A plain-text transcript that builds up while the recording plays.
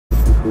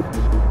Good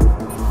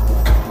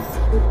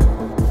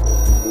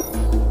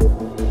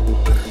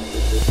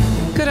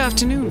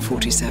afternoon,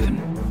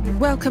 47.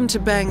 Welcome to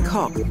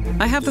Bangkok.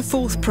 I have the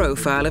fourth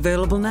profile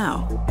available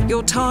now.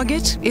 Your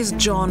target is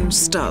John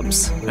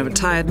Stubbs, a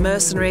retired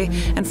mercenary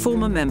and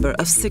former member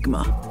of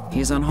Sigma. He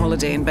is on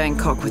holiday in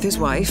Bangkok with his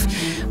wife,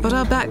 but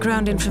our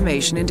background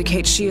information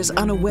indicates she is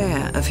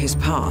unaware of his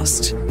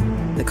past.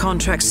 The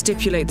contract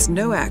stipulates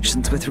no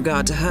actions with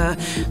regard to her,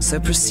 so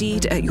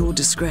proceed at your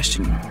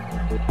discretion.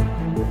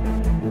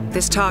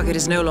 This target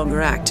is no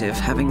longer active,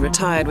 having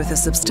retired with a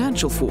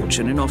substantial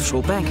fortune in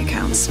offshore bank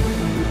accounts.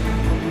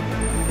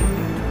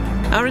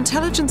 Our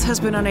intelligence has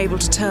been unable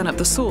to turn up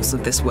the source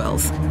of this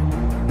wealth,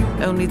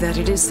 only that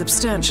it is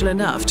substantial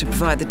enough to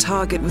provide the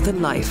target with a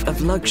life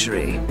of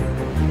luxury.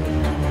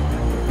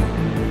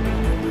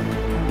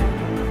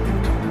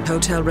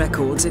 Hotel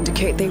records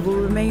indicate they will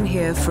remain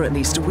here for at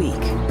least a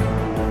week.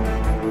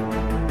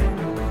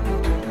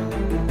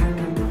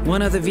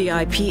 One other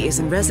VIP is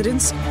in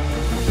residence,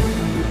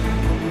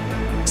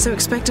 so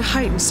expect a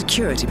heightened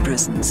security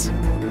presence.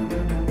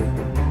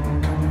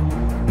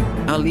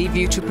 I'll leave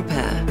you to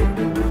prepare.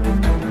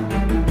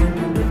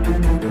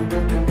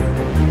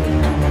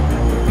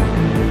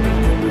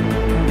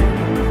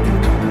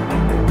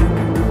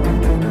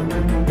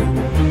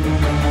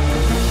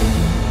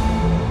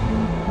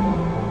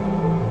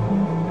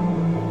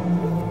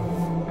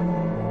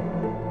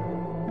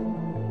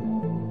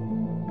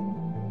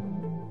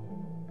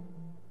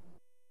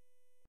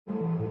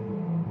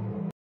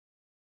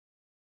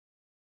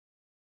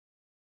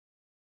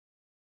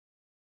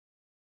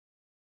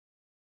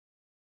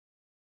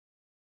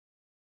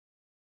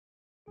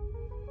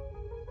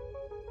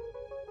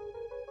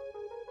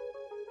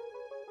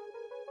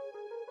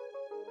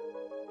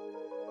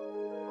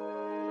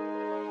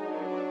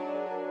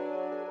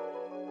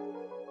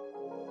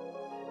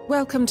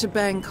 Welcome to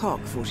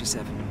Bangkok,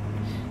 47.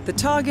 The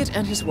target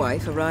and his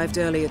wife arrived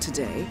earlier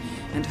today,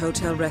 and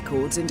hotel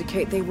records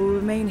indicate they will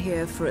remain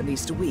here for at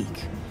least a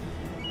week.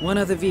 One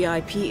other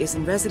VIP is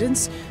in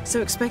residence,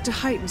 so expect a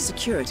heightened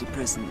security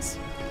presence.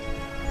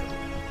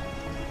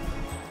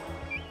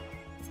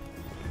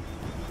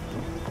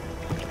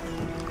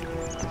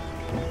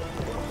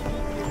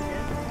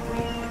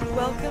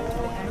 Welcome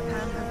to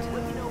HITMAN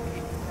Hotel.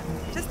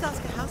 Just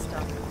ask a house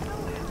staff.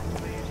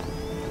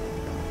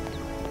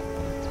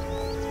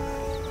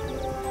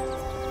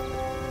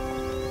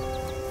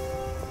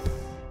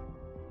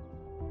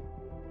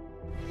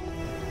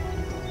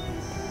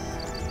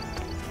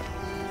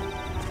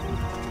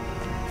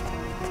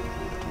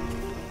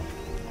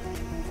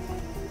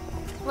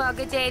 Well,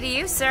 good day to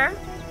you, sir.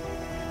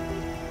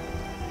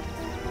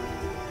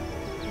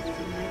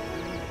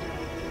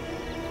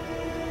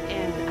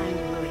 And I'm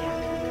really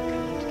happy we could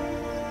come here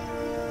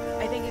together.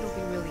 I think it'll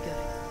be really good.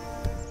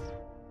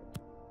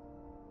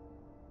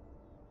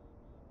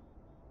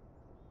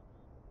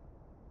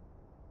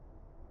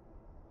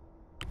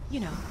 You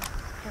know,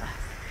 for us.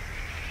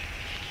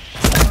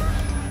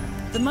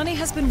 The money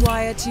has been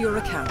wired to your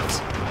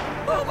account.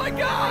 Oh my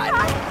God!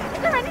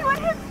 Is there anyone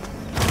here?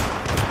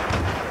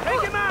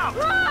 Take him out!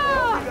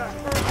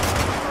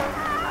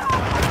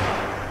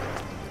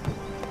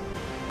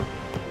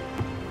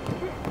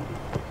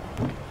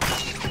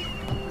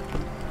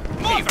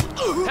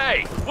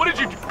 Hey, what did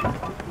you do?